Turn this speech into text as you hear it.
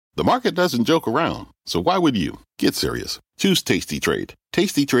The market doesn't joke around, so why would you? Get serious. Choose Tasty Trade.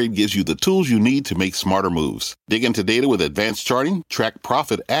 Tasty Trade gives you the tools you need to make smarter moves. Dig into data with advanced charting, track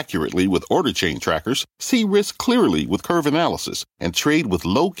profit accurately with order chain trackers, see risk clearly with curve analysis, and trade with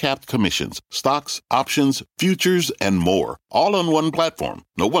low-capped commissions, stocks, options, futures, and more, all on one platform.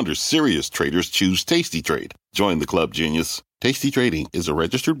 No wonder serious traders choose Tasty Trade. Join the club, genius. Tasty Trading is a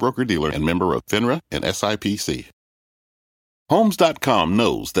registered broker-dealer and member of FINRA and SIPC. Homes.com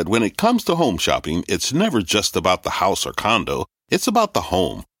knows that when it comes to home shopping, it's never just about the house or condo. It's about the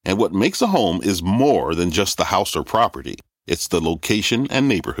home. And what makes a home is more than just the house or property. It's the location and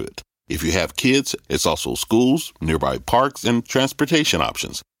neighborhood. If you have kids, it's also schools, nearby parks, and transportation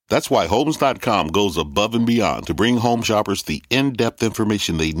options. That's why Homes.com goes above and beyond to bring home shoppers the in-depth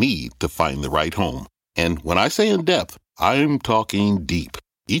information they need to find the right home. And when I say in-depth, I'm talking deep.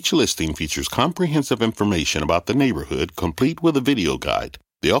 Each listing features comprehensive information about the neighborhood, complete with a video guide.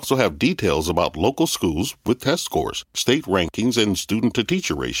 They also have details about local schools with test scores, state rankings, and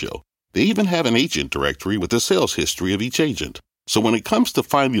student-to-teacher ratio. They even have an agent directory with the sales history of each agent. So when it comes to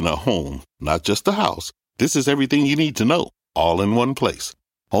finding a home, not just a house, this is everything you need to know, all in one place.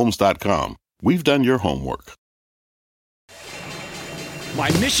 Homes.com. We've done your homework. My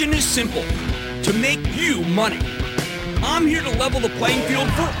mission is simple: to make you money. I'm here to level the playing field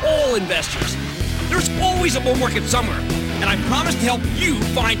for all investors. There's always a bull market somewhere, and I promise to help you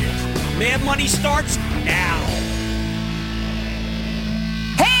find it. Mad Money starts now.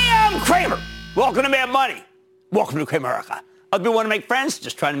 Hey, I'm Kramer. Welcome to Mad Money. Welcome to Cramerica. Other people want to make friends,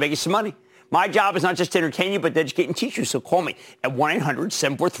 just trying to make you some money. My job is not just to entertain you, but to educate and teach you. So call me at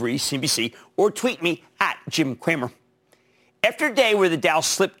 1-800-743-CNBC or tweet me at Jim Cramer. After a day where the Dow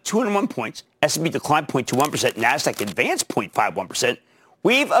slipped 201 points, S&P declined 0.21%, NASDAQ advanced 0.51%,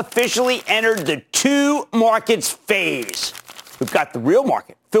 we've officially entered the two markets phase. We've got the real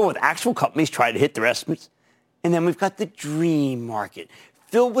market, filled with actual companies trying to hit their estimates. And then we've got the dream market,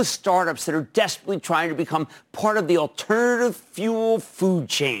 filled with startups that are desperately trying to become part of the alternative fuel food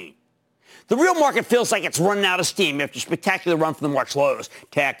chain. The real market feels like it's running out of steam after a spectacular run from the March lows.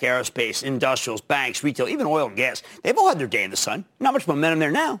 Tech, aerospace, industrials, banks, retail, even oil and gas. They've all had their day in the sun. Not much momentum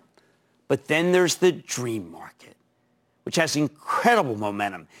there now. But then there's the dream market, which has incredible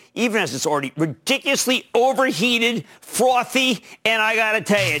momentum, even as it's already ridiculously overheated, frothy, and I got to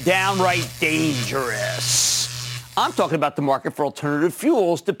tell you, downright dangerous. I'm talking about the market for alternative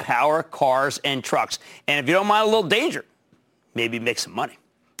fuels to power cars and trucks. And if you don't mind a little danger, maybe make some money.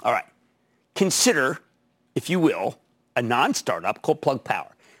 All right. Consider, if you will, a non-startup called Plug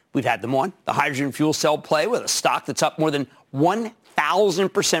Power. We've had them on, the hydrogen fuel cell play with a stock that's up more than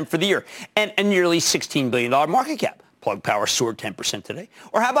 1,000% for the year and a nearly $16 billion market cap. Plug Power soared 10% today.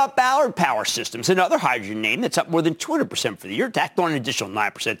 Or how about Ballard Power Systems, another hydrogen name that's up more than 200% for the year, tacked on an additional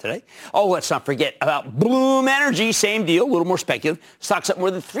 9% today. Oh, let's not forget about Bloom Energy, same deal, a little more speculative. Stock's up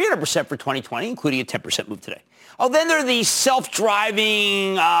more than 300% for 2020, including a 10% move today. Oh, then there are these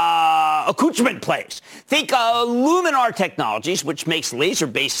self-driving accoutrement plays. Think Luminar Technologies, which makes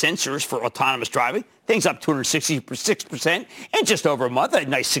laser-based sensors for autonomous driving. Things up 266% in just over a month. A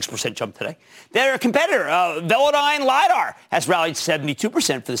nice 6% jump today. Their competitor, Velodyne LiDAR, has rallied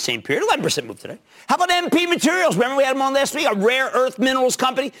 72% for the same period. 11% move today. How about MP Materials? Remember we had them on last week? A rare earth minerals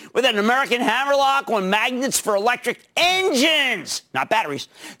company with an American hammerlock on magnets for electric engines, not batteries.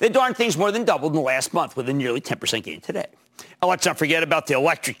 The darn thing's more than doubled in the last month with a nearly 10% gain today. Now, let's not forget about the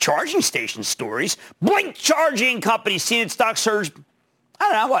electric charging station stories. Blink Charging Company seen its stock surge,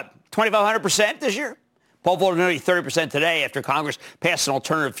 2,500% this year. Pole vaulted nearly 30% today after Congress passed an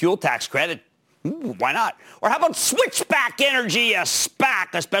alternative fuel tax credit. Ooh, why not? Or how about Switchback Energy, a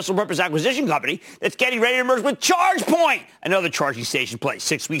SPAC, a special purpose acquisition company that's getting ready to merge with ChargePoint, another charging station play.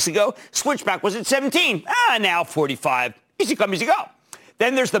 6 weeks ago, Switchback was at 17. Now 45. Easy come, easy go.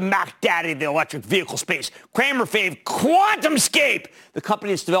 Then there's the Mac Daddy of the electric vehicle space. Kramer fave QuantumScape, the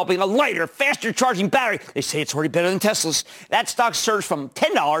company that's developing a lighter, faster charging battery. They say it's already better than Tesla's. That stock surged from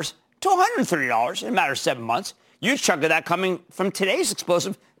 $10 to $130 in a matter of 7 months. Huge chunk of that coming from today's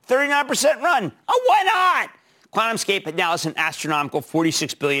explosive 39% run. Oh, why not? QuantumScape now has an astronomical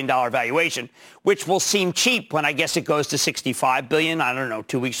 $46 billion valuation, which will seem cheap when I guess it goes to $65 billion. I don't know,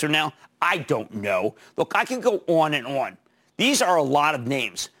 2 weeks from now. I don't know. Look, I could go on and on. These are a lot of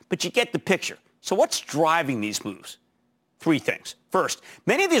names, but you get the picture. So what's driving these moves? 3 things. First,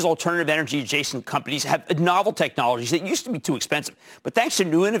 many of these alternative energy adjacent companies have novel technologies that used to be too expensive. But thanks to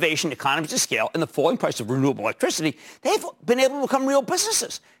new innovation, economies of scale, and the falling price of renewable electricity, they've been able to become real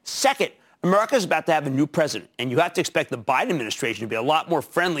businesses. Second, America is about to have a new president, and you have to expect the Biden administration to be a lot more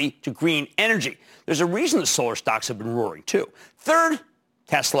friendly to green energy. There's a reason the solar stocks have been roaring, too. Third,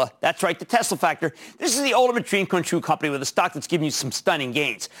 Tesla. That's right, the Tesla factor. This is the ultimate dream come true company with a stock that's giving you some stunning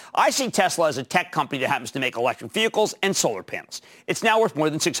gains. I see Tesla as a tech company that happens to make electric vehicles and solar panels. It's now worth more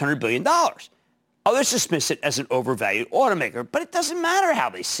than $600 billion. Others dismiss it as an overvalued automaker, but it doesn't matter how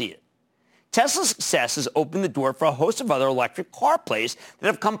they see it. Tesla's success has opened the door for a host of other electric car plays that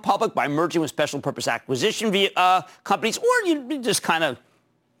have come public by merging with special purpose acquisition companies, or you just kind of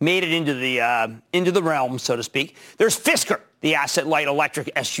made it into the realm, so to speak. There's Fisker, the asset-light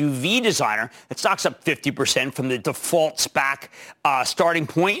electric SUV designer that stocks up 50% from the default SPAC starting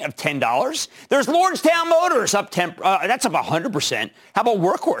point of $10. There's Lordstown Motors up that's up 100%. How about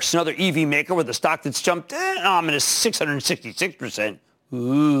Workhorse, another EV maker with a stock that's jumped ominous 666%.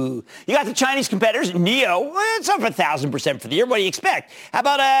 Ooh. You got the Chinese competitors, NIO. It's up 1,000% for the year. What do you expect? How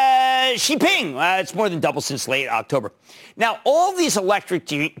about Xpeng? It's more than doubled since late October. Now, all these electric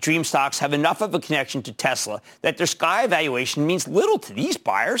dream stocks have enough of a connection to Tesla that their sky valuation means little to these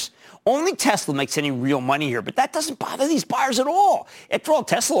buyers. Only Tesla makes any real money here, but that doesn't bother these buyers at all. After all,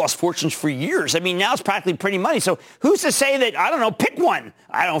 Tesla lost fortunes for years. I mean, now it's practically printing money. So who's to say that, I don't know, pick one.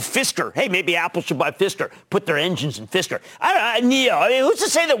 I don't know, Fisker. Hey, maybe Apple should buy Fisker, put their engines in Fisker. I don't know, NIO. I mean, who's to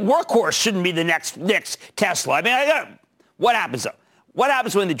say that Workhorse shouldn't be the next Tesla? I mean, what happens, though? What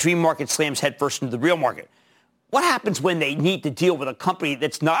happens when the dream market slams headfirst into the real market? What happens when they need to deal with a company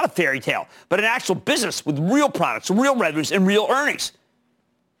that's not a fairy tale, but an actual business with real products, real revenues, and real earnings?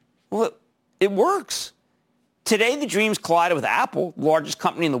 Well, it works. Today, the dreams collided with Apple, the largest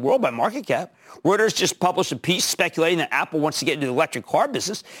company in the world by market cap. Reuters just published a piece speculating that Apple wants to get into the electric car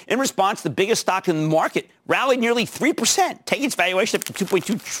business. In response, the biggest stock in the market rallied nearly 3%, taking its valuation up to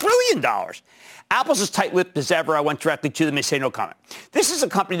 $2.2 trillion. Apple's as tight-lipped as ever. I went directly to them. They say no comment. This is a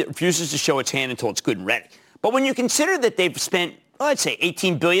company that refuses to show its hand until it's good and ready. But when you consider that they've spent, let's say,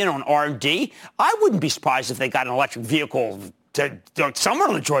 $18 billion on R&D, I wouldn't be surprised if they got an electric vehicle to somewhere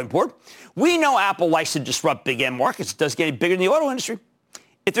on the drawing board. We know Apple likes to disrupt big end markets. It does get bigger in the auto industry.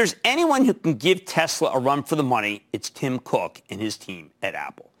 If there's anyone who can give Tesla a run for the money, it's Tim Cook and his team at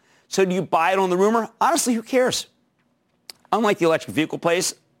Apple. So do you buy it on the rumor? Honestly, who cares? Unlike the electric vehicle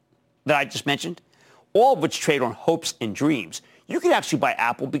plays that I just mentioned, all of which trade on hopes and dreams, you can actually buy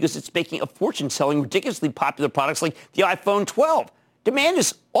Apple because it's making a fortune selling ridiculously popular products like the iPhone 12. Demand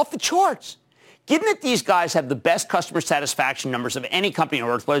is off the charts. Given that these guys have the best customer satisfaction numbers of any company on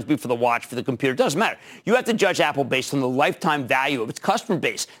earth, whether it be for the watch, for the computer, it doesn't matter. You have to judge Apple based on the lifetime value of its customer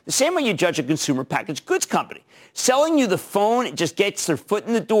base, the same way you judge a consumer packaged goods company. Selling you the phone, it just gets their foot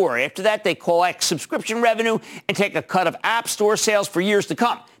in the door. After that, they collect subscription revenue and take a cut of App Store sales for years to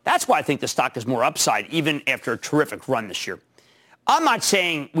come. That's why I think the stock is more upside, even after a terrific run this year. I'm not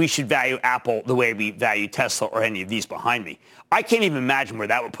saying we should value Apple the way we value Tesla or any of these behind me. I can't even imagine where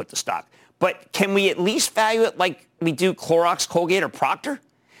that would put the stock. But can we at least value it like we do Clorox, Colgate, or Procter?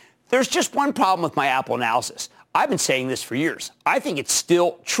 There's just one problem with my Apple analysis. I've been saying this for years. I think it's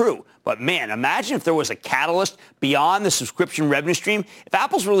still true. But man, imagine if there was a catalyst beyond the subscription revenue stream. If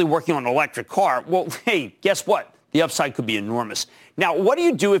Apple's really working on an electric car, well, hey, guess what? The upside could be enormous. Now, what do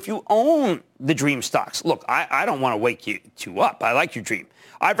you do if you own the dream stocks? Look, I don't want to wake you up. I like your dream.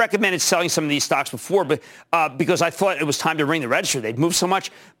 I've recommended selling some of these stocks before, but because I thought it was time to ring the register. They'd moved so much,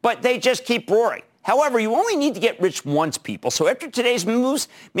 but they just keep roaring. However, you only need to get rich once, people. So after today's moves,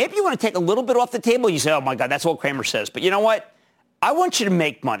 maybe you want to take a little bit off the table. You say, oh, my God, that's what Cramer says. But you know what? I want you to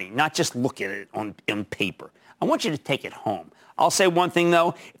make money, not just look at it on paper. I want you to take it home. I'll say one thing,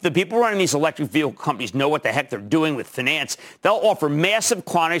 though. If the people running these electric vehicle companies know what the heck they're doing with finance, they'll offer massive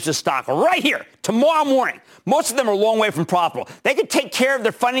quantities of stock right here, tomorrow morning. Most of them are a long way from profitable. They could take care of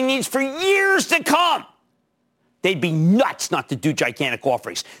their funding needs for years to come. They'd be nuts not to do gigantic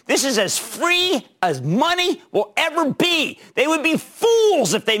offerings. This is as free as money will ever be. They would be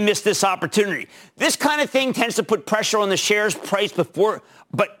fools if they missed this opportunity. This kind of thing tends to put pressure on the shares price before.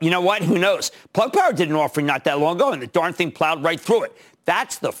 But you know what? Who knows? Plug Power did an offering not that long ago, and the darn thing plowed right through it.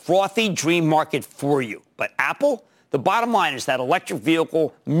 That's the frothy dream market for you. But Apple, the bottom line is that electric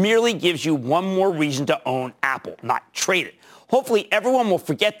vehicle merely gives you one more reason to own Apple, not trade it. Hopefully, everyone will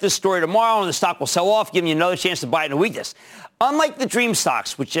forget this story tomorrow and the stock will sell off, giving you another chance to buy it in a weakness. Unlike the dream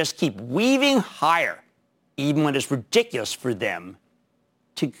stocks, which just keep weaving higher, even when it's ridiculous for them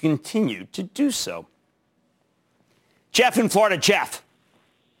to continue to do so. Jeff in Florida. Jeff.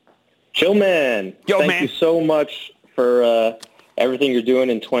 Joe, man. Thank you so much for everything you're doing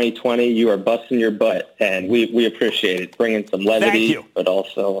in 2020. You are busting your butt, and we appreciate it, bringing some levity, but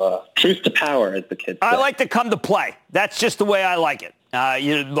also truth to power, as the kids say. I like to come to play. That's just the way I like it.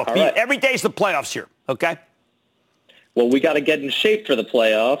 Look, right. Every day's the playoffs here, okay? Well, we got to get in shape for the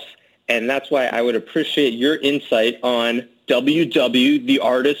playoffs, and that's why I would appreciate your insight on WW, the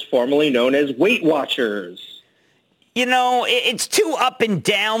artist formerly known as Weight Watchers? You know, it's too up and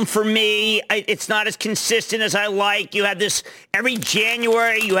down for me. It's not as consistent as I like. You have this every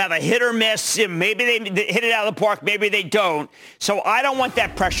January, you have a hit or miss. Maybe they hit it out of the park, maybe they don't. So I don't want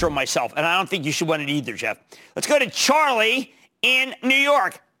that pressure on myself, and I don't think you should want it either, Jeff. Let's go to Charlie in New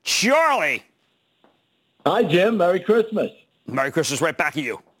York. Charlie. Hi, Jim. Merry Christmas. Merry Christmas right back at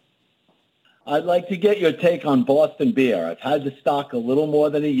you. I'd like to get your take on Boston Beer. I've had the stock a little more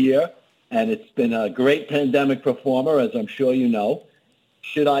than a year, and it's been a great pandemic performer, as I'm sure you know.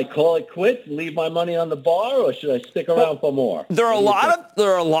 Should I call it quits and leave my money on the bar, or should I stick around for more? There are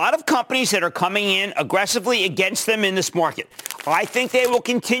a lot of companies that are coming in aggressively against them in this market. I think they will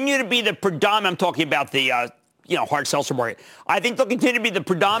continue to be the predominant. I'm talking about the hard seltzer market. I think they'll continue to be the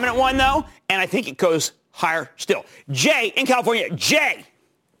predominant one, though, and I think it goes higher still. Jay in California. Jay.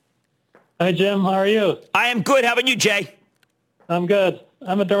 Hi, Jim. How are you? I am good. How about you, Jay? I'm good.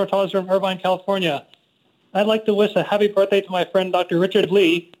 I'm a dermatologist from Irvine, California. I'd like to wish a happy birthday to my friend, Dr. Richard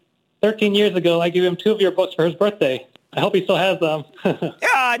Lee. 13 years ago, I gave him 2 of your books for his birthday. I hope he still has them.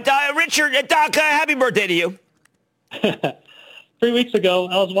 Richard, Doc, happy birthday to you. 3 weeks ago,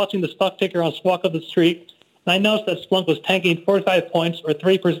 I was watching the stock ticker on Squawk of the Street, and I noticed that Splunk was tanking 45 points, or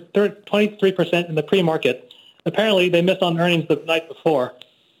 23% in the pre-market. Apparently, they missed on earnings the night before.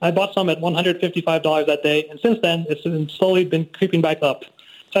 I bought some at $155 that day, and since then, it's slowly been creeping back up.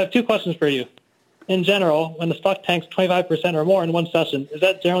 So I have 2 questions for you. In general, when the stock tanks 25% or more in one session, is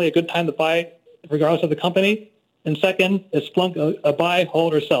that generally a good time to buy, regardless of the company? And second, is Splunk a buy,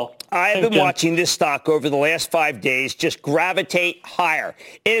 hold, or sell? I have been watching this stock over the last 5 days just gravitate higher.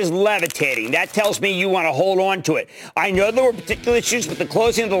 It is levitating. That tells me you want to hold on to it. I know there were particular issues with the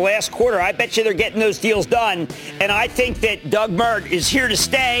closing of the last quarter. I bet you they're getting those deals done. And I think that Doug Mert is here to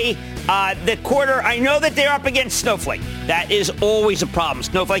stay. The quarter, I know that they're up against Snowflake. That is always a problem.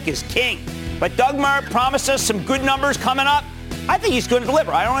 Snowflake is king. But Doug Mert promised us some good numbers coming up. I think he's going to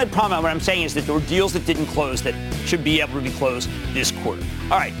deliver. I don't have a problem. What I'm saying is that there were deals that didn't close that should be able to be closed this quarter.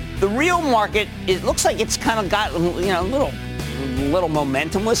 All right. The real market, it looks like it's kind of got a little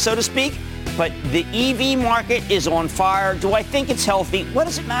momentumless, so to speak. But the EV market is on fire. Do I think it's healthy? What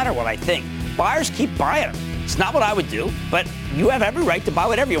does it matter what I think? Buyers keep buying them. It's not what I would do, but you have every right to buy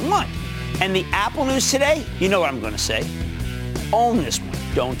whatever you want. And the Apple news today, you know what I'm going to say. Own this one.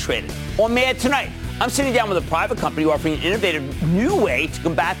 Don't trade it. On Mad Tonight, I'm sitting down with a private company offering an innovative new way to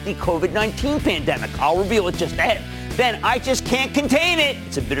combat the COVID-19 pandemic. I'll reveal it just ahead. Then I just can't contain it.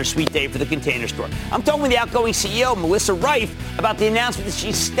 It's a bittersweet day for the Container Store. I'm talking with the outgoing CEO, Melissa Rife, about the announcement that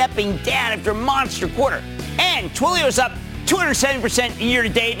she's stepping down after a monster quarter. And Twilio's up 270% year to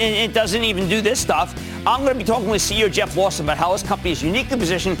date, and it doesn't even do this stuff. I'm going to be talking with CEO Jeff Lawson about how his company is uniquely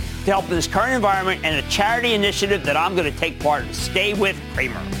positioned to help in this current environment and a charity initiative that I'm going to take part in. Stay with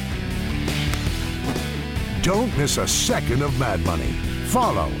Cramer. Don't miss a second of Mad Money.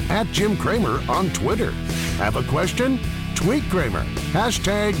 Follow @Jim Cramer on Twitter. Have a question? Tweet Cramer.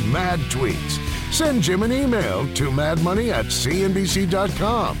 #MadTweets. Send Jim an email to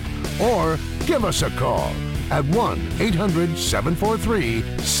madmoney@cnbc.com or give us a call at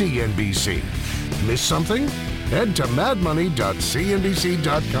 1-800-743-CNBC. Miss something? Head to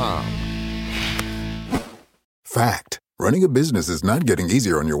madmoney.cnbc.com. Fact. Running a business is not getting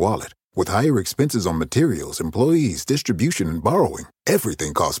easier on your wallet. With higher expenses on materials, employees, distribution, and borrowing,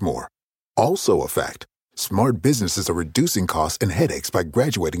 everything costs more. Also a fact. Smart businesses are reducing costs and headaches by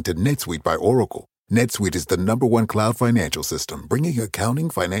graduating to NetSuite by Oracle. NetSuite is the #1 cloud financial system, bringing accounting,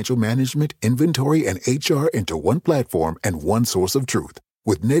 financial management, inventory, and HR into one platform and one source of truth.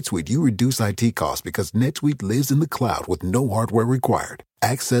 With NetSuite, you reduce IT costs because NetSuite lives in the cloud with no hardware required.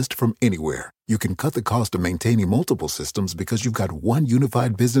 Accessed from anywhere, you can cut the cost of maintaining multiple systems because you've got one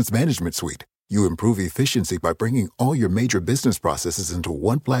unified business management suite. You improve efficiency by bringing all your major business processes into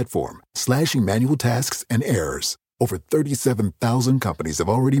one platform, slashing manual tasks and errors. Over 37,000 companies have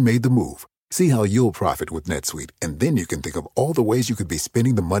already made the move. See how you'll profit with NetSuite, and then you can think of all the ways you could be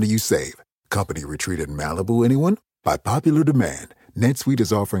spending the money you save. Company retreat in Malibu, anyone? By popular demand, NetSuite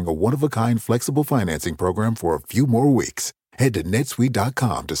is offering a one-of-a-kind flexible financing program for a few more weeks. Head to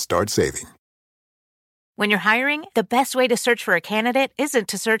netsuite.com to start saving. When you're hiring, the best way to search for a candidate isn't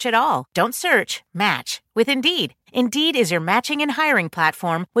to search at all. Don't search, match with Indeed. Indeed is your matching and hiring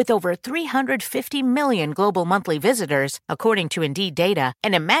platform with over 350 million global monthly visitors, according to Indeed data,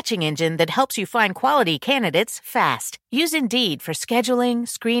 and a matching engine that helps you find quality candidates fast. Use Indeed for scheduling,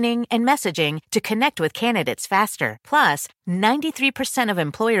 screening, and messaging to connect with candidates faster. Plus, 93% of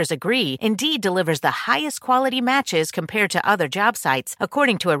employers agree Indeed delivers the highest quality matches compared to other job sites,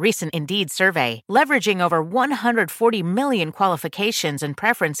 according to a recent Indeed survey. Leveraging over 140 million qualifications and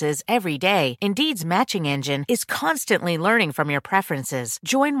preferences every day, Indeed's matching engine is constantly learning from your preferences.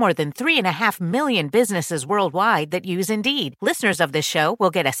 Join more than 3.5 million businesses worldwide that use Indeed. Listeners of this show will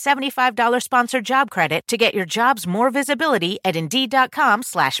get a $75 sponsored job credit to get your jobs more visibility at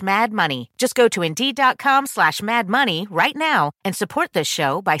Indeed.com/madmoney. Just go to Indeed.com/madmoney right now and support this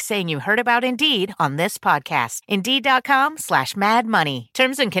show by saying you heard about Indeed on this podcast. Indeed.com/madmoney.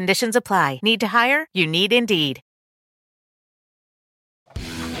 Terms and conditions apply. Need to hire? You need Indeed.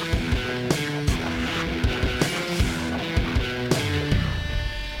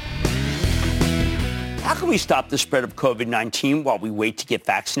 How can we stop the spread of COVID-19 while we wait to get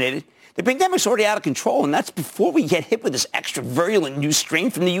vaccinated? The pandemic's already out of control, and that's before we get hit with this extra virulent new strain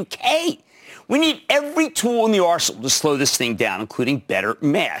from the UK. We need every tool in the arsenal to slow this thing down, including better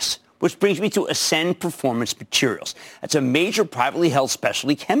masks. Which brings me to Ascend Performance Materials. That's a major privately held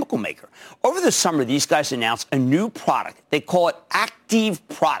specialty chemical maker. Over the summer, these guys announced a new product. They call it Active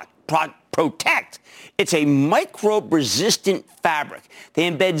Protect. It's a microbe-resistant fabric. They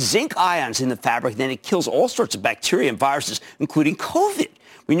embed zinc ions in the fabric, then it kills all sorts of bacteria and viruses, including COVID.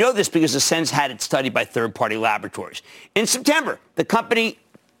 We know this because Ascend's had it studied by third-party laboratories. In September, the company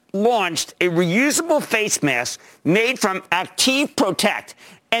launched a reusable face mask made from Active Protect,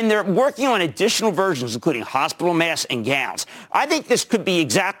 and they're working on additional versions, including hospital masks and gowns. I think this could be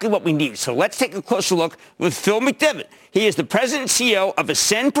exactly what we need. So let's take a closer look with Phil McDevitt. He is the president and CEO of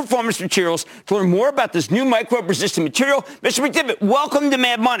Ascend Performance Materials to learn more about this new microbe-resistant material. Mr. McDevitt, welcome to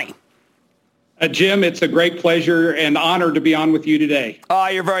Mad Money. Jim, it's a great pleasure and honor to be on with you today.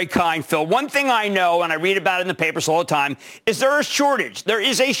 You're very kind, Phil. One thing I know, and I read about it in the papers all the time, is there is a shortage. There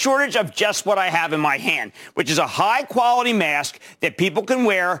is a shortage of just what I have in my hand, which is a high-quality mask that people can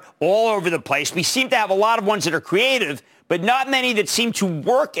wear all over the place. We seem to have a lot of ones that are creative, but not many that seem to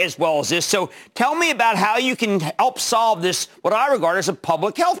work as well as this. So tell me about how you can help solve this, what I regard as a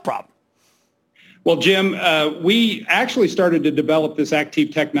public health problem. Well, Jim, we actually started to develop this Active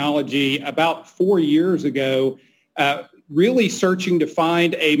technology about 4 years ago, really searching to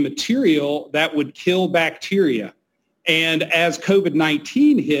find a material that would kill bacteria. And as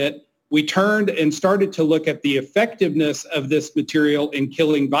COVID-19 hit, we turned and started to look at the effectiveness of this material in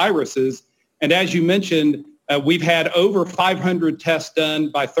killing viruses. And as you mentioned, we've had over 500 tests done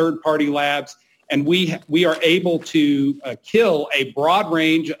by third-party labs. And we are able to kill a broad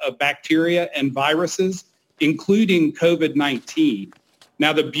range of bacteria and viruses, including COVID-19.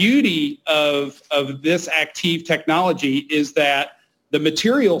 Now, the beauty of this Active technology is that the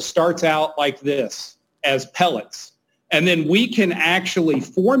material starts out like this, as pellets. And then we can actually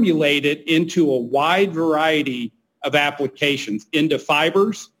formulate it into a wide variety of applications, into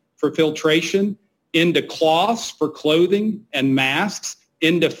fibers for filtration, into cloths for clothing and masks,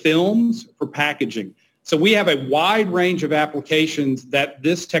 into films for packaging. So we have a wide range of applications that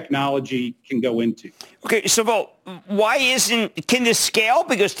this technology can go into. Okay, so can this scale?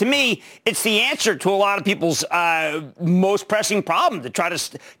 Because to me, it's the answer to a lot of people's most pressing problem to try to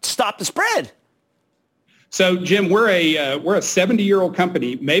stop the spread. So, Jim, we're a 70-year-old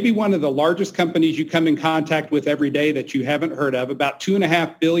company, maybe one of the largest companies you come in contact with every day that you haven't heard of, about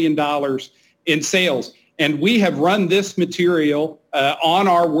 $2.5 billion in sales. And we have run this material on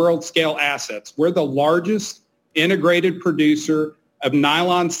our world scale assets. We're the largest integrated producer of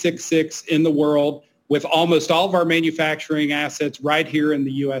nylon 6/6 in the world, with almost all of our manufacturing assets right here in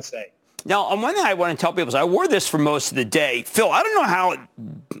the USA. Now, one thing I want to tell people is I wore this for most of the day. Phil, I don't know how, I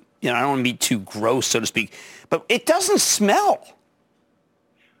don't want to be too gross, so to speak, but it doesn't smell.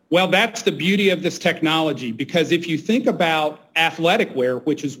 Well, that's the beauty of this technology, because if you think about athletic wear,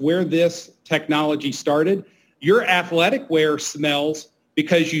 which is where this technology started, your athletic wear smells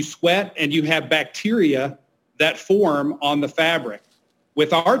because you sweat and you have bacteria that form on the fabric.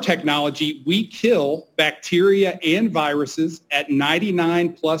 With our technology, we kill bacteria and viruses at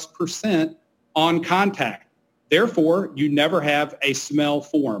 99+% on contact. Therefore, you never have a smell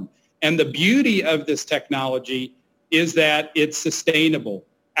form. And the beauty of this technology is that it's sustainable.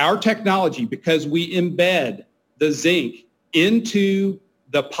 Our technology, because we embed the zinc into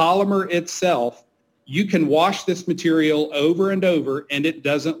the polymer itself, you can wash this material over and over and it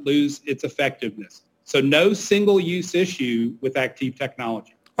doesn't lose its effectiveness. So no single-use issue with Active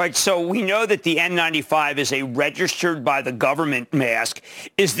technology. Right, so we know that the N95 is a registered by the government mask.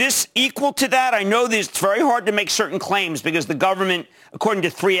 Is this equal to that? I know that it's very hard to make certain claims because the government, according to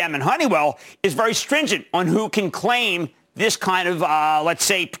 3M and Honeywell, is very stringent on who can claim this kind of, let's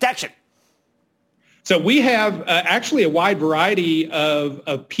say, protection. So we have actually a wide variety of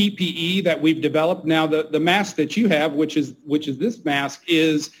PPE that we've developed. Now, the mask that you have, which is this mask,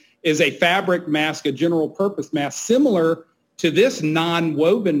 is a fabric mask, a general purpose mask, similar to this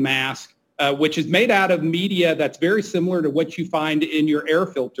non-woven mask, which is made out of media that's very similar to what you find in your air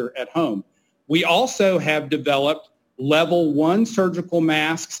filter at home. We also have developed level 1 surgical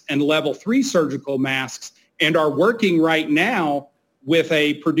masks and level 3 surgical masks and are working right now with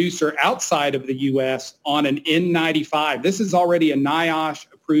a producer outside of the U.S. on an N95. This is already a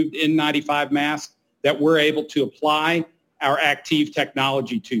NIOSH-approved N95 mask that we're able to apply our Active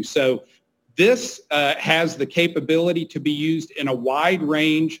technology to. So this has the capability to be used in a wide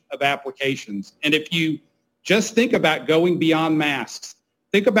range of applications. And if you just think about going beyond masks,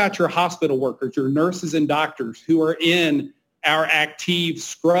 think about your hospital workers, your nurses and doctors who are in our Active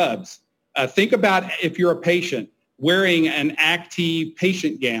scrubs. Think about if you're a patient wearing an Active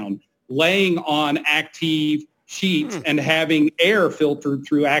patient gown, laying on Active sheets and having air filtered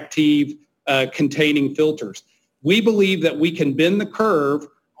through Active containing filters. We believe that we can bend the curve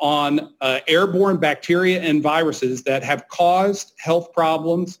on airborne bacteria and viruses that have caused health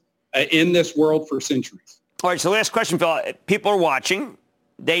problems in this world for centuries. All right, so last question, Phil. People are watching.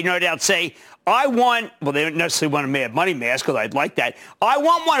 They no doubt say, they don't necessarily want a Mad Money mask, because I'd like that. I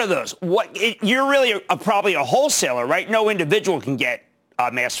want one of those. You're really probably a wholesaler, right? No individual can get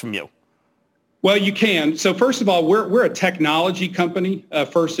a mask from you. Well, you can. So first of all, we're a technology company,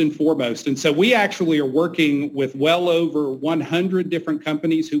 first and foremost. And so we actually are working with well over 100 different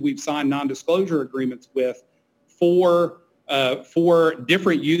companies who we've signed non-disclosure agreements with for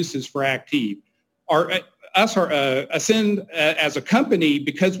different uses for Active. Ascend as a company,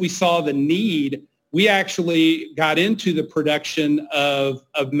 because we saw the need, we actually got into the production of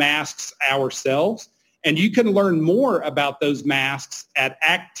masks ourselves. And you can learn more about those masks at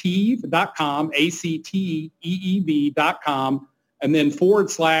acteev.com, ACTEEV.com, and then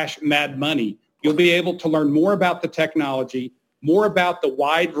 /Mad Money. You'll be able to learn more about the technology, more about the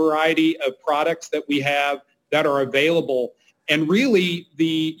wide variety of products that we have that are available, and really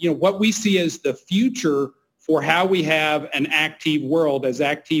what we see as the future for how we have an Active world as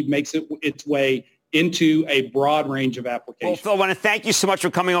Active makes its way into a broad range of applications. Well, Phil, I want to thank you so much for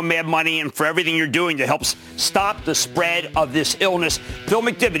coming on Mad Money and for everything you're doing to help stop the spread of this illness. Phil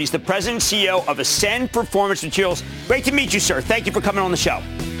McDivitt, he's the president and CEO of Ascend Performance Materials. Great to meet you, sir. Thank you for coming on the show.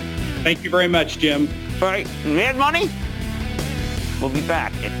 Thank you very much, Jim. All right, Mad Money, we'll be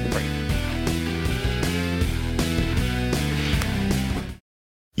back after the break.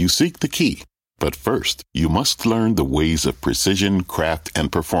 You seek the key, but first, you must learn the ways of precision, craft, and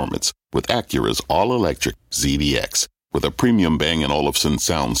performance with Acura's all-electric ZDX. With a premium Bang & Olufsen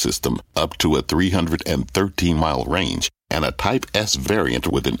sound system up to a 313-mile range and a Type S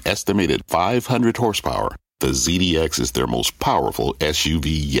variant with an estimated 500 horsepower, the ZDX is their most powerful SUV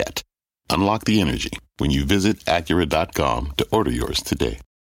yet. Unlock the energy when you visit Acura.com to order yours today.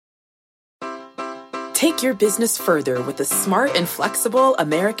 Take your business further with the smart and flexible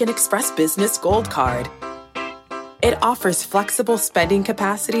American Express Business Gold Card. It offers flexible spending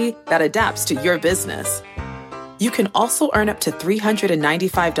capacity that adapts to your business. You can also earn up to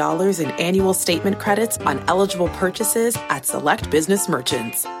 $395 in annual statement credits on eligible purchases at select business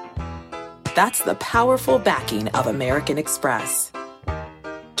merchants. That's the powerful backing of American Express.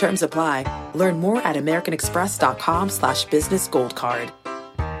 Terms apply. Learn more at americanexpress.com/business gold card.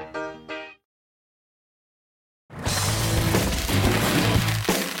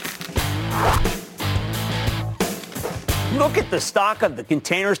 Look at the stock of the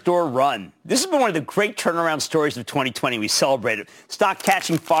Container Store run. This has been one of the great turnaround stories of 2020. We celebrated. Stock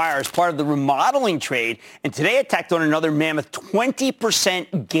catching fire as part of the remodeling trade, and today it tacked on another mammoth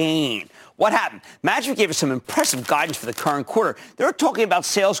 20% gain. What happened? Management gave us some impressive guidance for the current quarter. They were talking about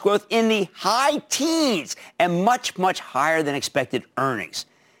sales growth in the high teens and much, much higher than expected earnings.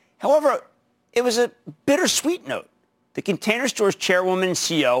 However, it was a bittersweet note. The Container Store's chairwoman and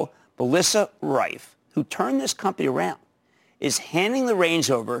CEO, Melissa Reiff, who turned this company around, is handing the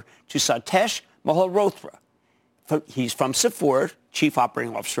reins over to Satish Malhotra. He's from Sephora, chief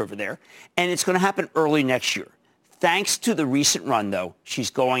operating officer over there, and it's going to happen early next year. Thanks to the recent run, though,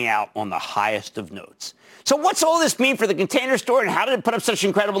 she's going out on the highest of notes. So what's all this mean for the Container Store, and how did it put up such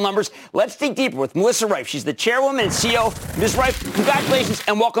incredible numbers? Let's dig deeper with Melissa Reiff. She's the chairwoman and CEO. Ms. Reiff, congratulations,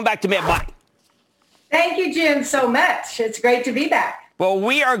 and welcome back to Mad Money. Thank you, Jim, so much. It's great to be back. Well,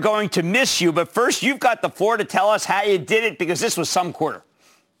 we are going to miss you, but first you've got the floor to tell us how you did it, because this was some quarter.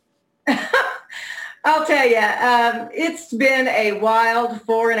 I'll tell you, it's been a wild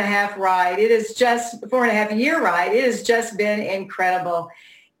 4.5 ride. It is just 4.5 year ride. It has just been incredible.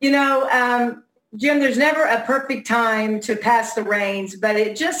 You know, Jim, there's never a perfect time to pass the reins, but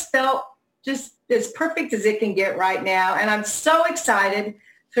it just felt just as perfect as it can get right now. And I'm so excited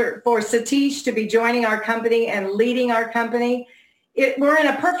for Satish to be joining our company and leading our company. We're in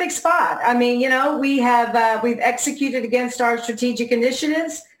a perfect spot. I mean, you know, we've executed against our strategic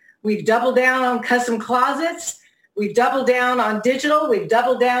initiatives. We've doubled down on custom closets. We've doubled down on digital. We've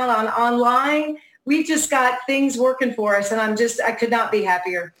doubled down on online. We've just got things working for us, and I could not be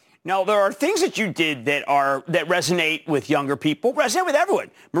happier. Now, there are things that you did that resonate with younger people, resonate with everyone.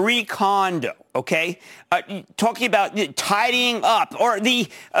 Marie Kondo, okay? Talking about tidying up, or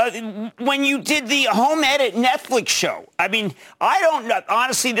when you did the home edit Netflix show. I mean, I don't know.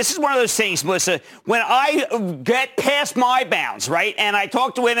 Honestly, this is one of those things, Melissa, when I get past my bounds, right, and I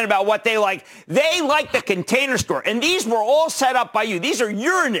talk to women about what they like the Container Store, and these were all set up by you. These are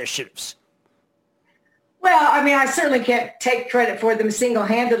your initiatives. Well, I mean, I certainly can't take credit for them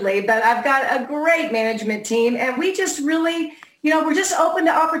single-handedly, but I've got a great management team, and we just really, you know, we're just open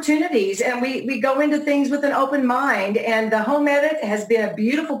to opportunities, and we go into things with an open mind. And the Home Edit has been a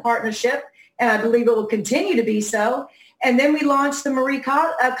beautiful partnership, and I believe it will continue to be so. And then we launched the Marie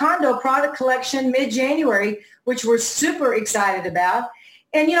Kondo product collection mid-January, which we're super excited about.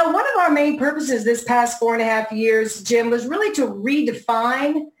 And, you know, one of our main purposes this past 4.5 years, Jim, was really to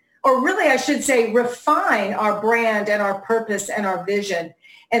redefine, or really, I should say, refine our brand and our purpose and our vision.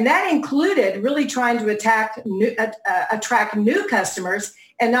 And that included really trying to attract new customers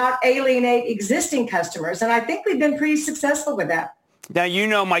and not alienate existing customers. And I think we've been pretty successful with that. Now, you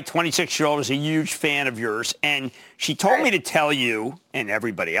know, my 26-year-old is a huge fan of yours, and she told me to tell you, and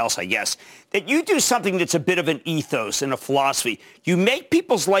everybody else, I guess, that you do something that's a bit of an ethos and a philosophy. You make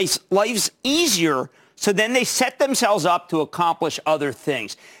people's lives easier, so then they set themselves up to accomplish other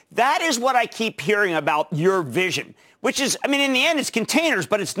things. That is what I keep hearing about your vision, which is, I mean, in the end, it's containers,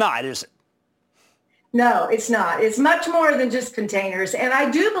 but it's not, is it? No, it's not. It's much more than just containers. And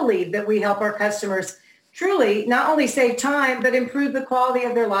I do believe that we help our customers truly not only save time, but improve the quality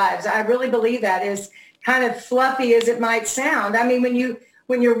of their lives. I really believe that, is kind of fluffy as it might sound. I mean,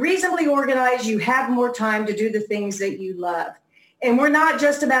 when you're reasonably organized, you have more time to do the things that you love. And we're not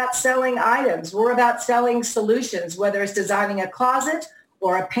just about selling items. We're about selling solutions, whether it's designing a closet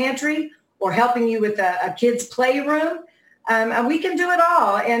or a pantry or helping you with a kid's playroom. And we can do it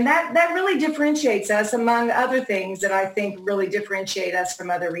all. And that really differentiates us, among other things that I think really differentiate us from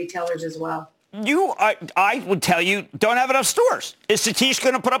other retailers as well. I would tell you, don't have enough stores. Is Satish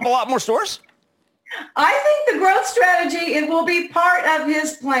going to put up a lot more stores? I think the growth strategy, it will be part of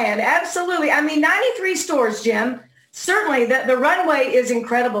his plan. Absolutely. I mean, 93 stores, Jim. Certainly, the runway is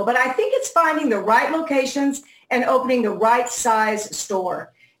incredible, but I think it's finding the right locations and opening the right size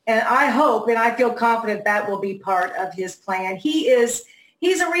store. And I hope, and I feel confident that will be part of his plan. He's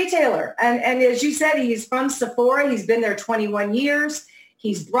a retailer. And as you said, he's from Sephora. He's been there 21 years.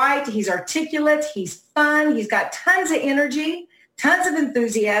 He's bright. He's articulate. He's fun. He's got tons of energy, tons of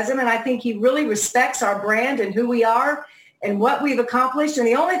enthusiasm. And I think he really respects our brand and who we are and what we've accomplished. And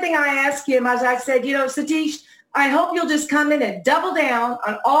the only thing I ask him, as I said, you know, Satish, I hope you'll just come in and double down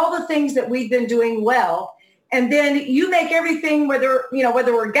on all the things that we've been doing well. And then you make everything, whether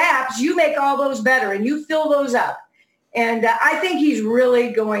we're gaps, you make all those better and you fill those up. And I think he's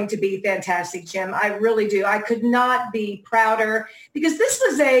really going to be fantastic, Jim. I really do. I could not be prouder, because this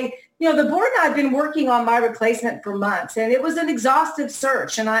was the board and I have been working on my replacement for months, and it was an exhaustive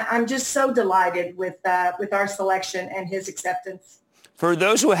search. And I'm just so delighted with our selection and his acceptance. For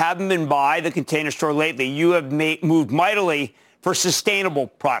those who haven't been by the Container Store lately, you have moved mightily for sustainable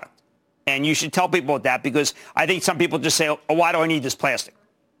product. And you should tell people that, because I think some people just say, oh, why do I need this plastic?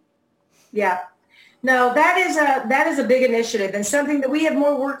 Yeah. No, that is a big initiative and something that we have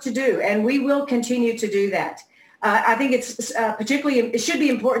more work to do, and we will continue to do that. I think it's it should be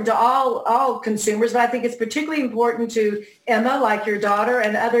important to all consumers, but I think it's particularly important to Emma, like your daughter,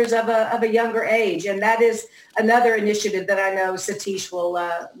 and others of a younger age. And that is another initiative that I know Satish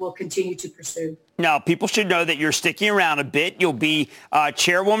will continue to pursue. Now, people should know that you're sticking around a bit. You'll be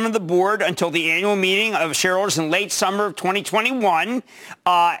chairwoman of the board until the annual meeting of shareholders in late summer of 2021.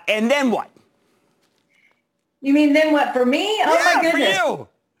 And then what? You mean then what for me? Oh, yeah, my goodness. For you.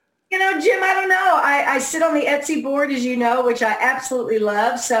 You know, Jim, I don't know. I sit on the Etsy board, as you know, which I absolutely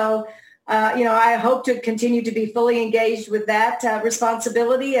love. So, I hope to continue to be fully engaged with that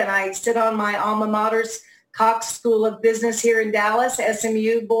responsibility. And I sit on my alma mater's Cox School of Business here in Dallas,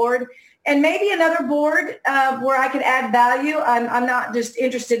 SMU board, and maybe another board where I could add value. I'm not just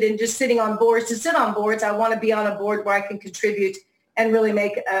interested in just sitting on boards to sit on boards. I want to be on a board where I can contribute and really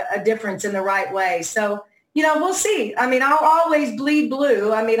make a difference in the right way. So, we'll see. I mean, I'll always bleed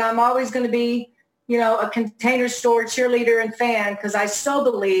blue. I mean, I'm always going to be, a Container Store cheerleader and fan because I so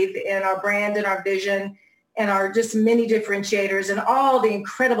believe in our brand and our vision and our just many differentiators and all the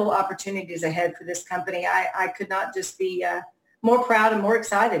incredible opportunities ahead for this company. I could not just be more proud and more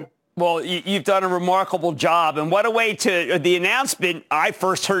excited. Well, you've done a remarkable job. And what a way to the announcement I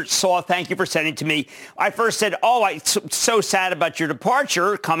first saw. Thank you for sending it to me. I first said, I'm so sad about your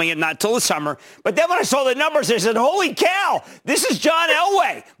departure coming in not till the summer. But then when I saw the numbers, I said, holy cow, this is John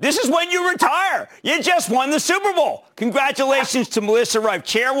Elway. This is when you retire. You just won the Super Bowl. Congratulations to Melissa Reiff,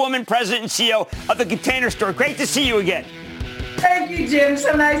 chairwoman, president, and CEO of the Container Store. Great to see you again. Thank you, Jim.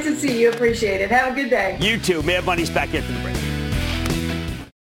 So nice to see you. Appreciate it. Have a good day. You too. Mad Money's back after the break.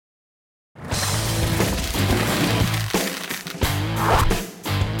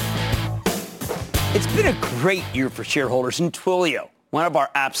 It's been a great year for shareholders in Twilio, one of our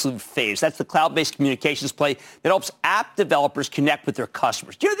absolute faves. That's the cloud-based communications play that helps app developers connect with their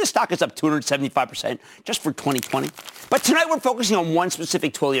customers. Do you know this stock is up 275% just for 2020? But tonight we're focusing on one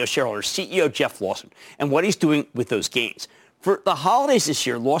specific Twilio shareholder, CEO Jeff Lawson, and what he's doing with those gains. For the holidays this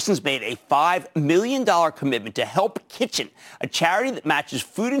year, Lawson's made a $5 million commitment to Help Kitchen, a charity that matches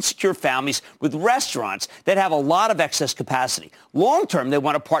food-insecure families with restaurants that have a lot of excess capacity. Long-term, they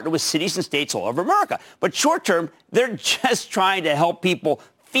want to partner with cities and states all over America. But short-term, they're just trying to help people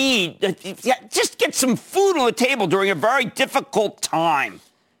just get some food on the table during a very difficult time.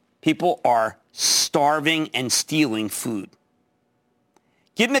 People are starving and stealing food.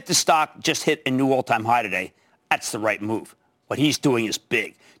 Given that the stock just hit a new all-time high today, that's the right move. What he's doing is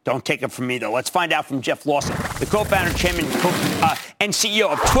big. Don't take it from me, though. Let's find out from Jeff Lawson, the co-founder, chairman, and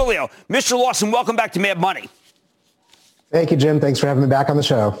CEO of Twilio. Mr. Lawson, welcome back to Mad Money. Thank you, Jim. Thanks for having me back on the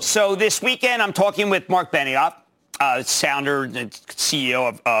show. So this weekend, I'm talking with Mark Benioff, founder and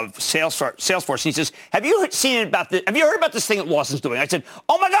CEO of Salesforce. He says, have you heard about this thing that Lawson's doing? I said,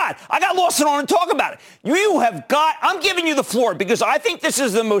 oh, my God, I got Lawson on to talk about it. I'm giving you the floor because I think this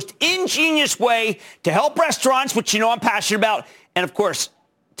is the most ingenious way to help restaurants, which I'm passionate about, and, of course,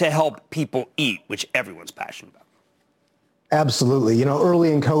 to help people eat, which everyone's passionate about. Absolutely.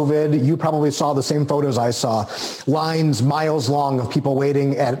 Early in COVID, you probably saw the same photos I saw. Lines miles long of people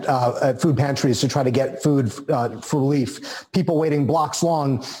waiting at food pantries to try to get food for relief. People waiting blocks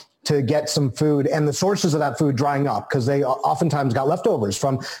long to get some food, and the sources of that food drying up because they oftentimes got leftovers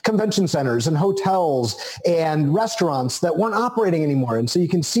from convention centers and hotels and restaurants that weren't operating anymore. And so you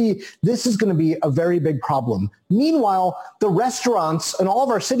can see this is going to be a very big problem. Meanwhile, the restaurants in all of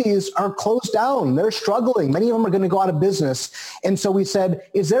our cities are closed down. They're struggling. Many of them are going to go out of business. And so we said,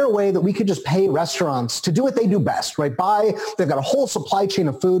 is there a way that we could just pay restaurants to do what they do best, right? They've got a whole supply chain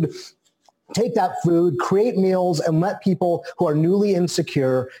of food. Take that food, create meals, and let people who are newly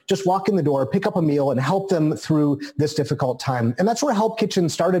insecure just walk in the door, pick up a meal, and help them through this difficult time. And that's where Help Kitchen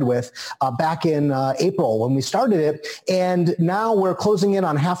started with back in April when we started it. And now we're closing in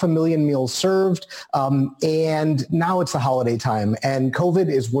on 500,000 meals served. And now it's the holiday time. And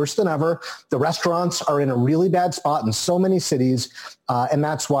COVID is worse than ever. The restaurants are in a really bad spot in so many cities. And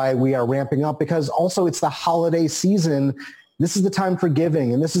that's why we are ramping up, because also it's the holiday season. This is the time for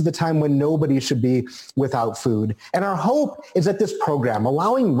giving, and this is the time when nobody should be without food. And our hope is that this program,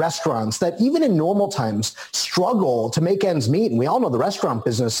 allowing restaurants that even in normal times struggle to make ends meet, and we all know the restaurant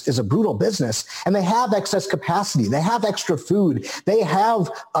business is a brutal business, and they have excess capacity, they have extra food, they have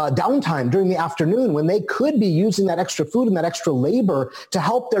downtime during the afternoon when they could be using that extra food and that extra labor to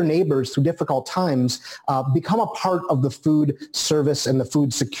help their neighbors through difficult times, become a part of the food service and the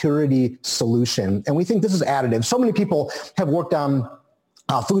food security solution. And we think this is additive. So many people have worked on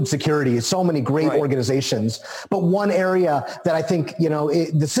food security, so many great organizations. But one area that I think,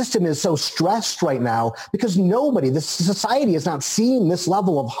 the system is so stressed right now because this society has not seen this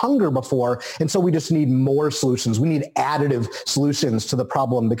level of hunger before. And so we just need more solutions. We need additive solutions to the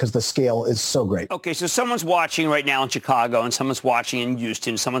problem because the scale is so great. Okay, so someone's watching right now in Chicago, and someone's watching in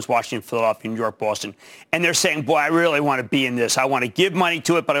Houston, someone's watching in Philadelphia, New York, Boston, and they're saying, boy, I really want to be in this. I want to give money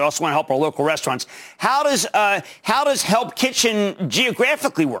to it, but I also want to help our local restaurants. How does Help Kitchen geographically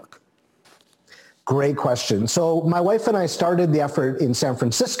work? Great question. So my wife and I started the effort in San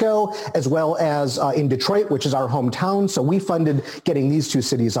Francisco as well as in Detroit, which is our hometown. So we funded getting these two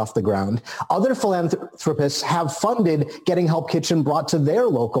cities off the ground. Other philanthropists have funded getting Help Kitchen brought to their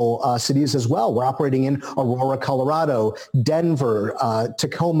local cities as well. We're operating in Aurora, Colorado, Denver,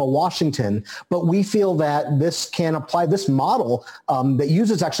 Tacoma, Washington. But we feel that this can apply, this model that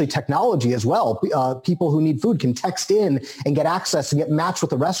uses actually technology as well. People who need food can text in and get access and get matched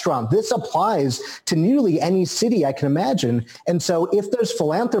with a restaurant. This applies to nearly any city I can imagine. And so if there's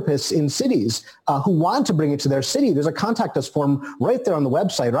philanthropists in cities who want to bring it to their city, there's a contact us form right there on the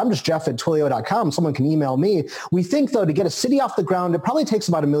website, or I'm just Jeff@Twilio.com. Someone can email me. We think, though, to get a city off the ground, it probably takes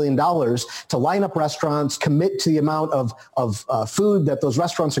about $1 million to line up restaurants, commit to the amount of food that those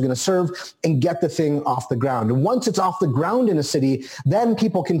restaurants are going to serve, and get the thing off the ground. And once it's off the ground in a city, then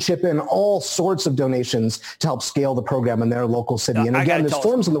people can chip in all sorts of donations to help scale the program in their local city. And again, there's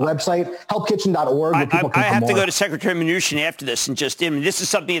forms on the website, helpkitchen.org. I have to go to Secretary Mnuchin after this and just, this is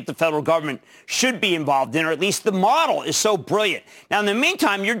something that the federal government should be involved in, or at least the model is so brilliant. Now, in the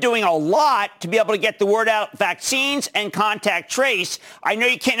meantime, you're doing a lot to be able to get the word out, vaccines and contact trace. I know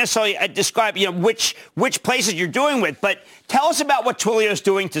you can't necessarily describe, which places you're doing with, but tell us about what Twilio is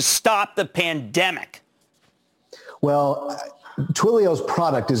doing to stop the pandemic. Well, Twilio's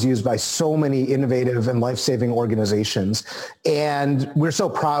product is used by so many innovative and life-saving organizations, and we're so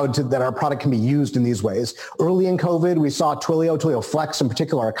proud that our product can be used in these ways. Early in COVID, we saw Twilio Flex in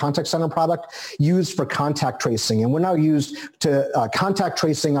particular, our contact center product, used for contact tracing, and we're now used to contact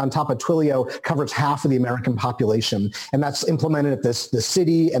tracing on top of Twilio covers half of the American population, and that's implemented at the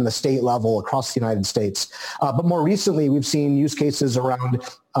city and the state level across the United States. But more recently, we've seen use cases around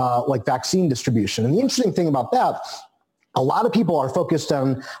like vaccine distribution, and the interesting thing about that, a lot of people are focused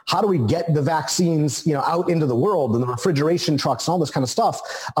on how do we get the vaccines, out into the world and the refrigeration trucks and all this kind of stuff.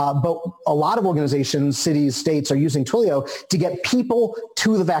 But a lot of organizations, cities, states are using Twilio to get people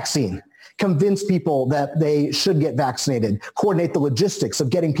to the vaccine, convince people that they should get vaccinated, coordinate the logistics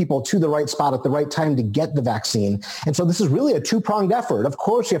of getting people to the right spot at the right time to get the vaccine. And so this is really a two-pronged effort. Of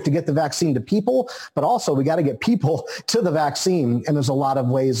course, you have to get the vaccine to people, but also we got to get people to the vaccine. And there's a lot of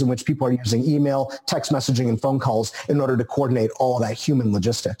ways in which people are using email, text messaging, and phone calls in order to coordinate all of that human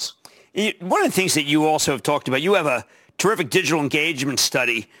logistics. One of the things that you also have talked about, you have a terrific digital engagement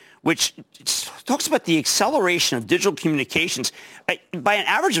study which talks about the acceleration of digital communications by an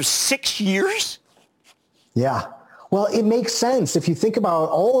average of 6 years? Yeah. Well, it makes sense. If you think about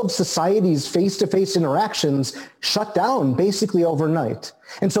all of society's face-to-face interactions shut down basically overnight.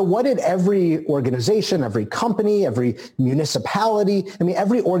 And so what did every organization, every company, every municipality,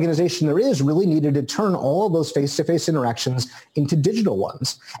 every organization there is really needed to turn all of those face-to-face interactions into digital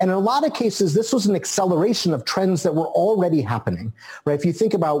ones. And in a lot of cases, this was an acceleration of trends that were already happening, right? If you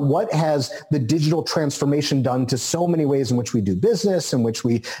think about what has the digital transformation done to so many ways in which we do business, in which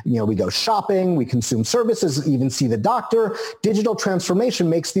we go shopping, we consume services, even see the doctor, digital transformation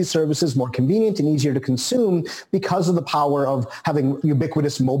makes these services more convenient and easier to consume because of the power of having ubiquitous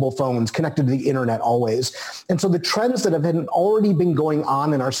mobile phones connected to the internet always. And so the trends that have already been going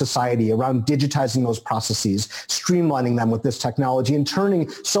on in our society around digitizing those processes, streamlining them with this technology, and turning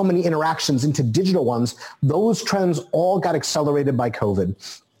so many interactions into digital ones, those trends all got accelerated by COVID.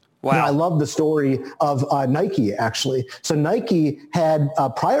 Wow. I love the story of Nike, actually. So Nike had,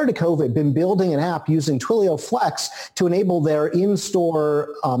 prior to COVID, been building an app using Twilio Flex to enable their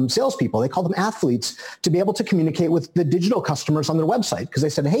in-store salespeople, they call them athletes, to be able to communicate with the digital customers on their website. Because they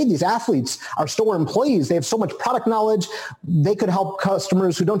said, hey, these athletes are store employees. They have so much product knowledge. They could help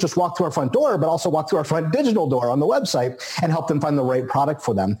customers who don't just walk through our front door, but also walk through our front digital door on the website and help them find the right product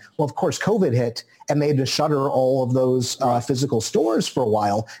for them. Well, of course, COVID hit, and they had to shutter all of those physical stores for a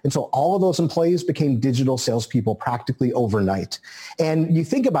while. And so all of those employees became digital salespeople practically overnight. And you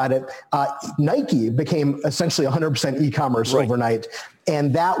think about it, Nike became essentially 100% e-commerce overnight.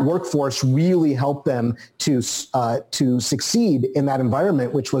 And that workforce really helped them to succeed in that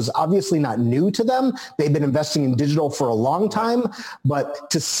environment, which was obviously not new to them. They've been investing in digital for a long time, but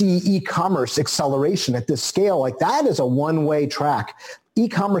to see e-commerce acceleration at this scale, like that is a one-way track.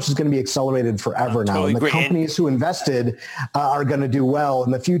 E-commerce is going to be accelerated forever now. Totally, and the companies who invested are going to do well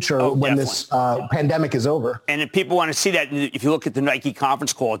in the future when this pandemic is over. And if people want to see that, if you look at the Nike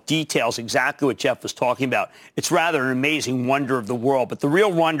conference call, it details exactly what Jeff was talking about. It's rather an amazing wonder of the world. But the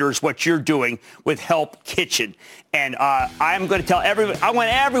real wonder is what you're doing with Help Kitchen. And I'm going to tell everyone, I want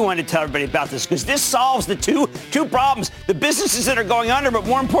everyone to tell everybody about this, because this solves the two problems, the businesses that are going under, but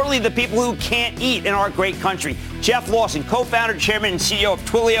more importantly, the people who can't eat in our great country. Jeff Lawson, co-founder, chairman, and CEO of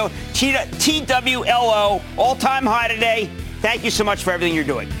Twilio, TWLO, all-time high today. Thank you so much for everything you're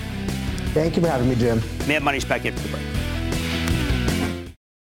doing. Thank you for having me, Jim. Mad Money's back into the break.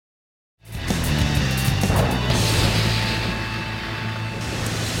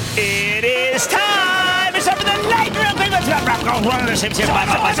 It is time. It's time for the lightning round.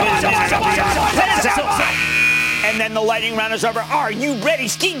 And then the lightning round is over. Are you ready?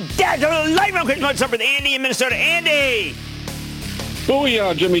 Ski down to the lightning round. It's over with Andy in Minnesota. Andy.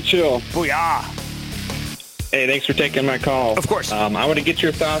 Booyah, Jimmy Chill. Booyah. Hey, thanks for taking my call. Of course. I want to get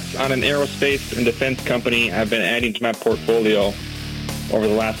your thoughts on an aerospace and defense company I've been adding to my portfolio over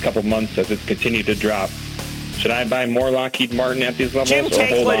the last couple months as it's continued to drop. Should I buy more Lockheed Martin at these levels? Jim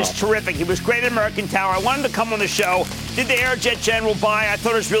Takelet is terrific. He was great at American Tower. I wanted to come on the show. Did the Aerojet General buy? I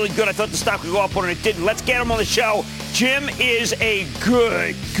thought it was really good. I thought the stock would go up when it didn't. Let's get him on the show. Jim is a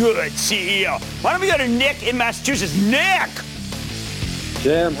good CEO. Why don't we go to Nick in Massachusetts? Nick!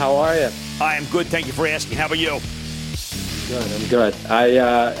 Jim, how are you? I am good. Thank you for asking. How about you? Good. I'm good.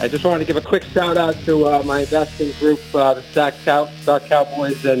 I just wanted to give a quick shout out to my investing group, the Stock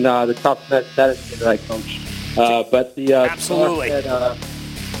Cowboys, and the Tough Net Tennis tonight, Coach. But the absolutely that,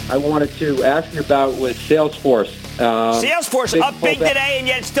 I wanted to ask you about was Salesforce. Salesforce up big today, and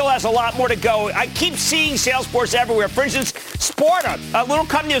yet it still has a lot more to go. I keep seeing Salesforce everywhere. For instance, Sparta, a little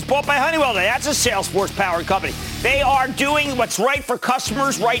company that was bought by Honeywell today. That's a Salesforce-powered company. They are doing what's right for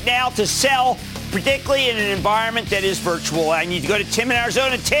customers right now to sell, particularly in an environment that is virtual. I need to go to Tim in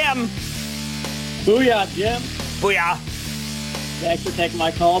Arizona. Tim. Booyah, Jim. Booyah. Thanks for taking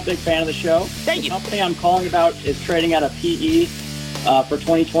my call. Big fan of the show. Thank you. The company I'm calling about is trading at a PE for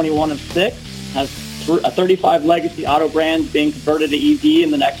 2021 of 6. Has a 35 legacy auto brands being converted to EV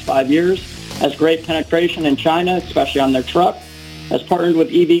in the next 5 years. Has great penetration in China, especially on their truck. Has partnered with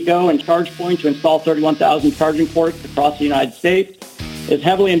EVgo and ChargePoint to install 31,000 charging ports across the United States. Is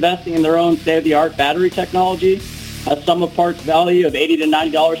heavily investing in their own state-of-the-art battery technology. Has sum of parts value of $80 to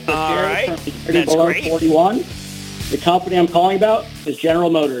 $90 per share. Right. Currently trading below 41. The company I'm calling about is General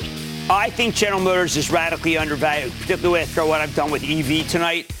Motors. I think General Motors is radically undervalued, particularly after what I've done with EV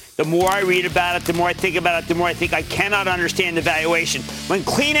tonight. The more I read about it, the more I think about it, the more I think I cannot understand the valuation. When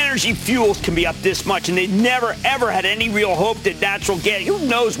clean energy fuels can be up this much, and they never, ever had any real hope that natural gas, who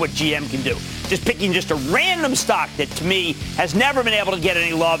knows what GM can do? Just picking just a random stock that, to me, has never been able to get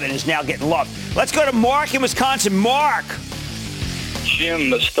any love and is now getting love. Let's go to Mark in Wisconsin. Mark. Jim,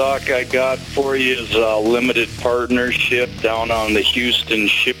 the stock I got for you is a limited partnership down on the Houston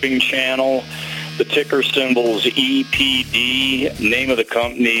Shipping Channel. The ticker symbol is EPD. Name of the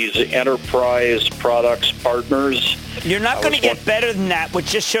company is Enterprise Products Partners. You're not going to get better than that, which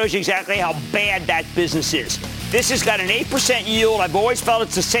just shows you exactly how bad that business is. This has got an 8% yield. I've always felt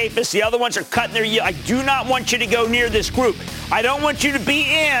it's the safest. The other ones are cutting their yield. I do not want you to go near this group. I don't want you to be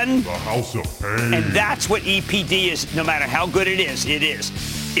in the House of Pain. And that's what EPD is. No matter how good it is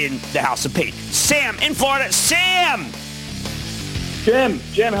in the House of Pain. Sam in Florida. Sam!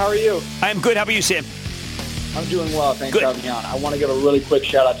 Jim, how are you? I'm good. How about you, Sam? I'm doing well. Thanks for having me on. I want to give a really quick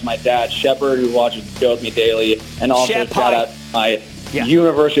shout out to my dad, Shepard, who watches the show with me daily, and also shout out to my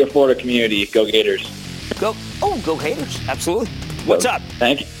University of Florida community. Go Gators. Go Gators. Absolutely. What's up?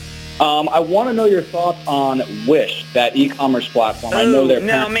 Thank you. I want to know your thoughts on Wish, that e-commerce platform. I know they're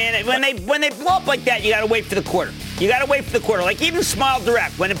man. When they blow up like that, you got to wait for the quarter. Like even Smile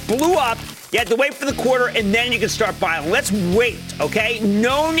Direct, when it blew up, you had to wait for the quarter, and then you can start buying. Let's wait, okay?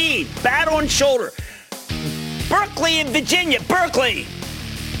 No need. Bat on shoulder. Berkeley in Virginia. Berkeley.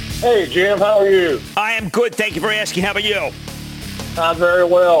 Hey, Jim. How are you? I am good. Thank you for asking. How about you? I'm very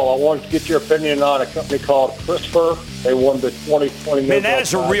well. I wanted to get your opinion on a company called CRISPR. They won the 2020. Man, that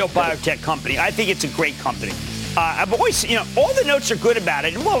is a real biotech company. I think it's a great company. I've always, all the notes are good about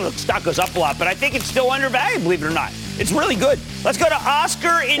it. Well, the stock goes up a lot, but I think it's still undervalued, believe it or not. It's really good. Let's go to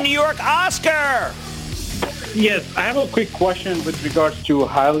Oscar in New York. Oscar! Yes, I have a quick question with regards to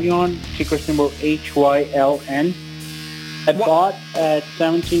Hyliion, ticker symbol HYLN. I bought at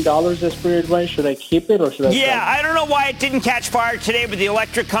 $17 as per advice. Should I keep it or should I sell? I don't know why it didn't catch fire today with the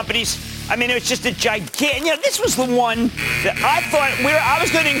electric companies. I mean, it was just a gigantic, this was the one that I thought I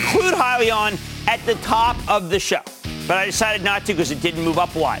was going to include Hyliion at the top of the show. But I decided not to because it didn't move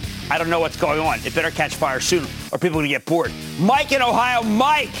up a lot. I don't know what's going on. It better catch fire soon or people are going to get bored. Mike in Ohio.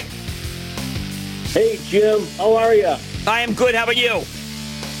 Mike. Hey, Jim. How are you? I am good. How about you?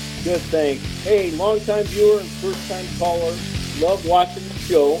 Good, thanks. Hey, long-time viewer and first-time caller. Love watching the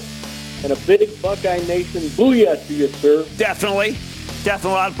show. And a big Buckeye Nation booyah to you, sir. Definitely a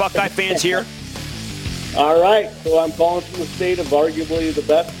lot of Buckeye fans here. All right. So I'm calling from the state of arguably the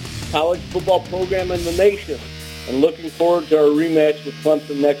best college football program in the nation. And looking forward to our rematch with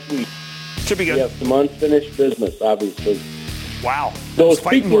Clemson next week. Should be good. We have some unfinished business, obviously. Wow. So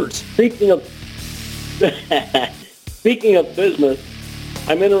fighting words. Speaking of business,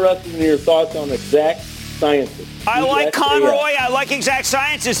 I'm interested in your thoughts on Exact Sciences. I like Conroy. I like Exact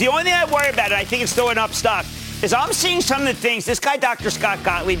Sciences. The only thing I worry about, and I think it's throwing up stock, is I'm seeing some of the things. This guy, Dr. Scott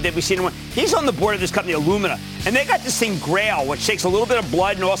Gottlieb, that we've seen, he's on the board of this company, Illumina, and they got this thing Grail, which takes a little bit of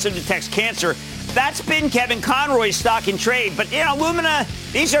blood and also detects cancer. That's been Kevin Conroy's stock in trade. But, Illumina,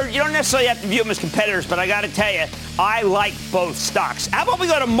 these are, you don't necessarily have to view them as competitors, but I got to tell you, I like both stocks. How about we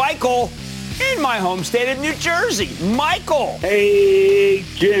go to Michael in my home state of New Jersey? Michael. Hey,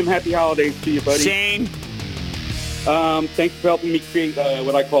 Jim. Happy holidays to you, buddy. Same. Thanks for helping me create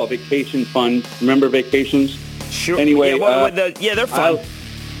what I call a vacation fund. Remember vacations? Sure. Anyway, they're fun.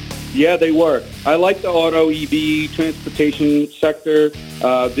 Yeah, they were. I like the auto EV transportation sector.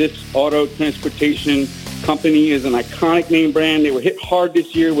 This auto transportation company is an iconic name brand. They were hit hard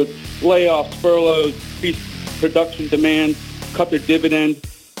this year with layoffs, furloughs, increased production demand, cut their dividend.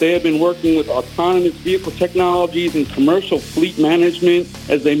 They have been working with autonomous vehicle technologies and commercial fleet management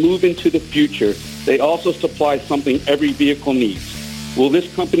as they move into the future. They also supply something every vehicle needs. Will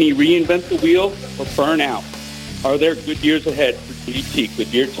this company reinvent the wheel or burn out? Are there good years ahead for GT,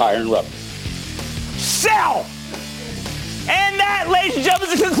 Goodyear Tire and Rubber? Sell! And that, ladies and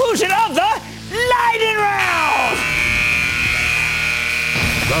gentlemen, is the conclusion of the Lightning Round!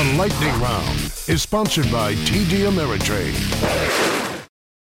 The Lightning Round is sponsored by TD Ameritrade.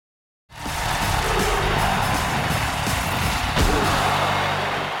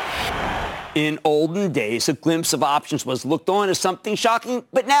 In olden days, a glimpse of options was looked on as something shocking,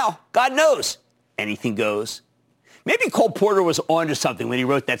 but now, God knows, anything goes. Maybe Cole Porter was onto something when he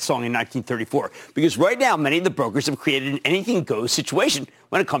wrote that song in 1934, because right now, many of the brokers have created an anything goes situation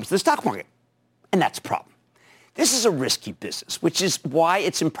when it comes to the stock market. And that's a problem. This is a risky business, which is why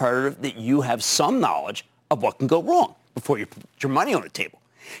it's imperative that you have some knowledge of what can go wrong before you put your money on the table.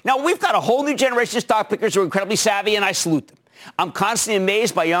 Now, we've got a whole new generation of stock pickers who are incredibly savvy, and I salute them. I'm constantly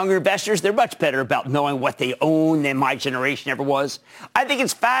amazed by younger investors. They're much better about knowing what they own than my generation ever was. I think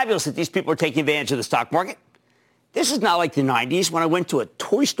it's fabulous that these people are taking advantage of the stock market. This is not like the 90s when I went to a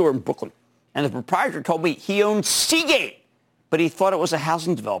toy store in Brooklyn, and the proprietor told me he owned Seagate, but he thought it was a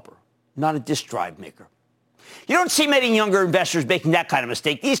housing developer, not a disk drive maker. You don't see many younger investors making that kind of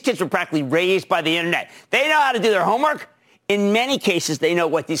mistake. These kids were practically raised by the internet. They know how to do their homework. In many cases, they know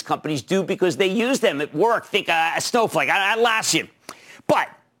what these companies do because they use them at work. Think a Snowflake, Atlassian. But,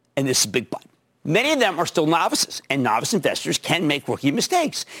 and this is a big but, many of them are still novices, and novice investors can make rookie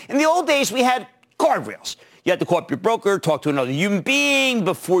mistakes. In the old days, we had guardrails. You had to call up your broker, talk to another human being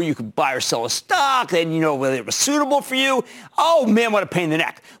before you could buy or sell a stock. Then you know whether it was suitable for you. Oh, man, what a pain in the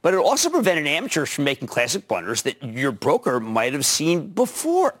neck. But it also prevented amateurs from making classic blunders that your broker might have seen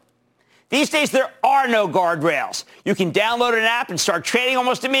before. These days, there are no guardrails. You can download an app and start trading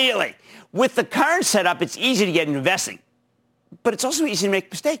almost immediately. With the current setup, it's easy to get into investing. But it's also easy to make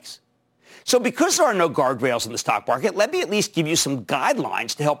mistakes. So because there are no guardrails in the stock market, let me at least give you some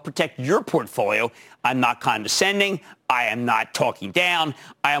guidelines to help protect your portfolio. I'm not condescending. I am not talking down.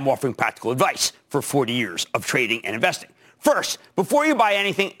 I am offering practical advice for 40 years of trading and investing. First, before you buy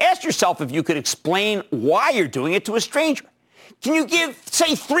anything, ask yourself if you could explain why you're doing it to a stranger. Can you give,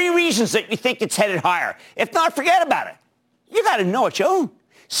 say, 3 reasons that you think it's headed higher? If not, forget about it. You got to know what you own.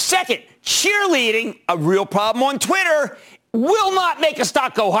 Second, cheerleading, a real problem on Twitter, will not make a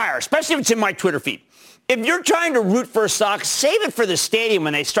stock go higher, especially if it's in my Twitter feed. If you're trying to root for a stock, save it for the stadium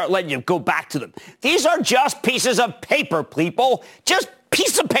when they start letting you go back to them. These are just pieces of paper, people. Just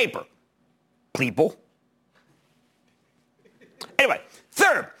piece of paper. People. Anyway,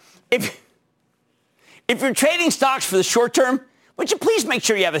 third, if you're trading stocks for the short term, would you please make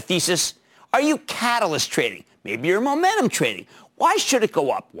sure you have a thesis? Are you catalyst trading? Maybe you're momentum trading. Why should it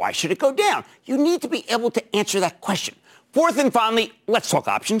go up? Why should it go down? You need to be able to answer that question. Fourth and finally, let's talk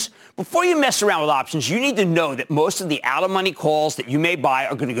options. Before you mess around with options, you need to know that most of the out-of-money calls that you may buy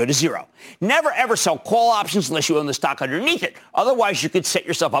are going to go to zero. Never, ever sell call options unless you own the stock underneath it. Otherwise, you could set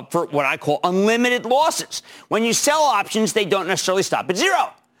yourself up for what I call unlimited losses. When you sell options, they don't necessarily stop at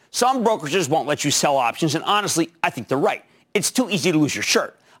zero. Some brokerages won't let you sell options, and honestly, I think they're right. It's too easy to lose your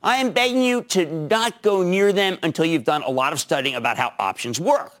shirt. I am begging you to not go near them until you've done a lot of studying about how options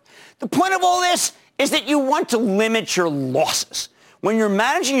work. The point of all this is that you want to limit your losses. When you're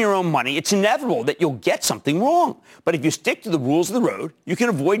managing your own money, it's inevitable that you'll get something wrong. But if you stick to the rules of the road, you can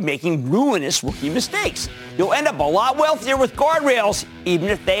avoid making ruinous rookie mistakes. You'll end up a lot wealthier with guardrails, even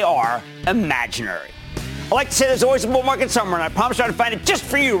if they are imaginary. I like to say there's always a bull market somewhere, and I promise I'll find it just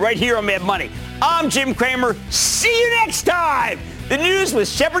for you right here on Mad Money. I'm Jim Cramer. See you next time. The news with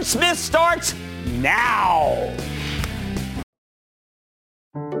Shepard Smith starts now.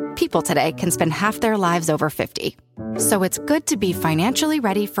 people today can spend half their lives over 50. So it's good to be financially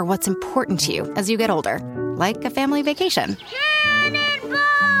ready for what's important to you as you get older, like a family vacation.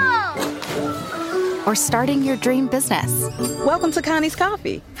 Or starting your dream business. Welcome to Connie's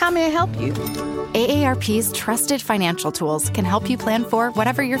Coffee. How may I help you? AARP's trusted financial tools can help you plan for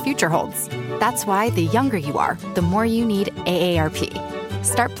whatever your future holds. That's why the younger you are, the more you need AARP.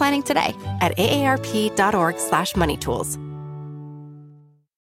 Start planning today at aarp.org/moneytools.